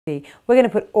We're going to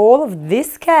put all of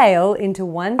this kale into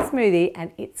one smoothie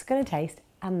and it's going to taste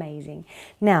amazing.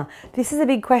 Now, this is a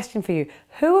big question for you.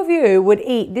 Who of you would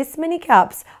eat this many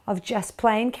cups of just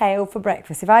plain kale for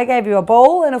breakfast? If I gave you a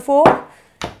bowl and a fork,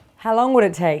 how long would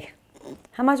it take?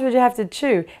 How much would you have to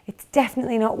chew? It's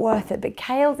definitely not worth it, but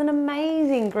kale's an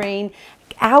amazing green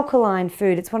alkaline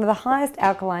food. It's one of the highest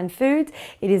alkaline foods.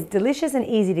 It is delicious and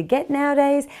easy to get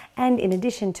nowadays, and in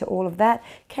addition to all of that,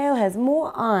 kale has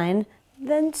more iron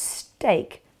than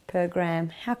steak per gram.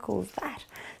 How cool is that?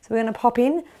 So we're going to pop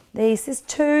in these. This is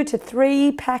 2 to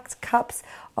 3 packed cups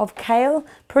of kale.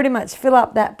 Pretty much fill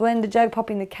up that blender jug,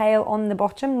 popping the kale on the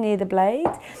bottom near the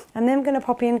blades. And then I'm going to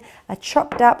pop in a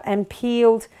chopped up and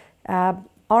peeled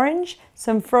orange,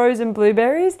 some frozen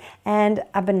blueberries, and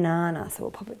a banana. So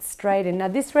we'll pop it straight in. Now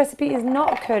this recipe is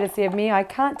not courtesy of me. I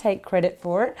can't take credit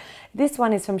for it. This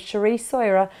one is from Cherie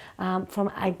Sawyer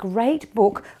from a great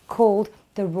book called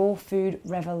The Raw Food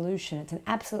Revolution. It's an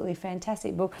absolutely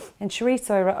fantastic book, and Cherie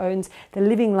Sawyer owns the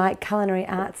Living Light Culinary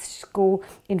Arts School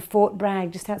in Fort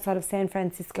Bragg, just outside of San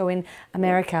Francisco in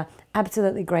America.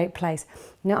 Absolutely great place.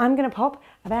 Now I'm going to pop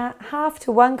about half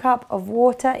to 1 cup of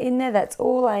water in there. That's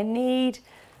all I need.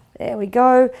 There we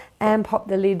go, and pop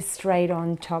the lid straight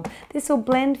on top. This will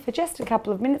blend for just a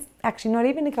couple of minutes, actually not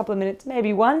even a couple of minutes,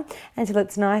 maybe one, until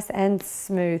it's nice and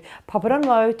smooth. Pop it on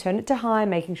low, turn it to high,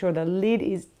 making sure the lid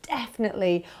is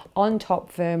definitely on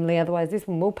top firmly, otherwise this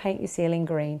one will paint your ceiling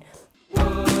green.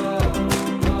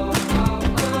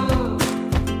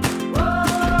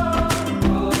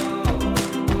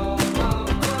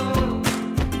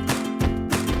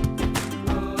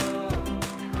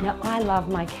 Now I love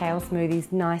my kale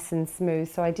smoothies nice and smooth,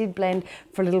 so I did blend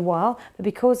for a little while, but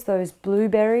because those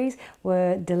blueberries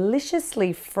were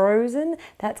deliciously frozen,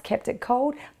 that's kept it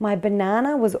cold. My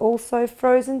banana was also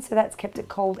frozen, so that's kept it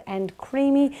cold and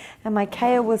creamy, and my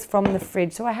kale was from the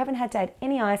fridge, so I haven't had to add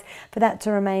any ice for that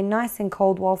to remain nice and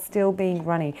cold while still being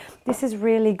runny. This is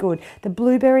really good. The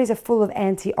blueberries are full of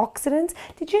antioxidants.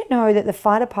 Did you know that the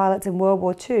fighter pilots in World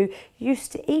War II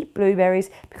used to eat blueberries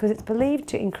because it's believed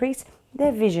to increase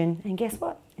their vision? And guess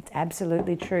what? It's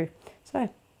absolutely true. So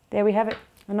there we have it,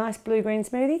 a nice blue-green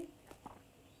smoothie.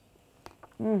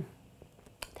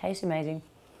 Tastes amazing,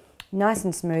 nice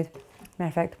and smooth. Matter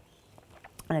of fact,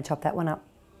 I'm going to chop that one up,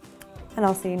 and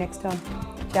I'll see you next time.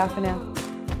 Ciao for now.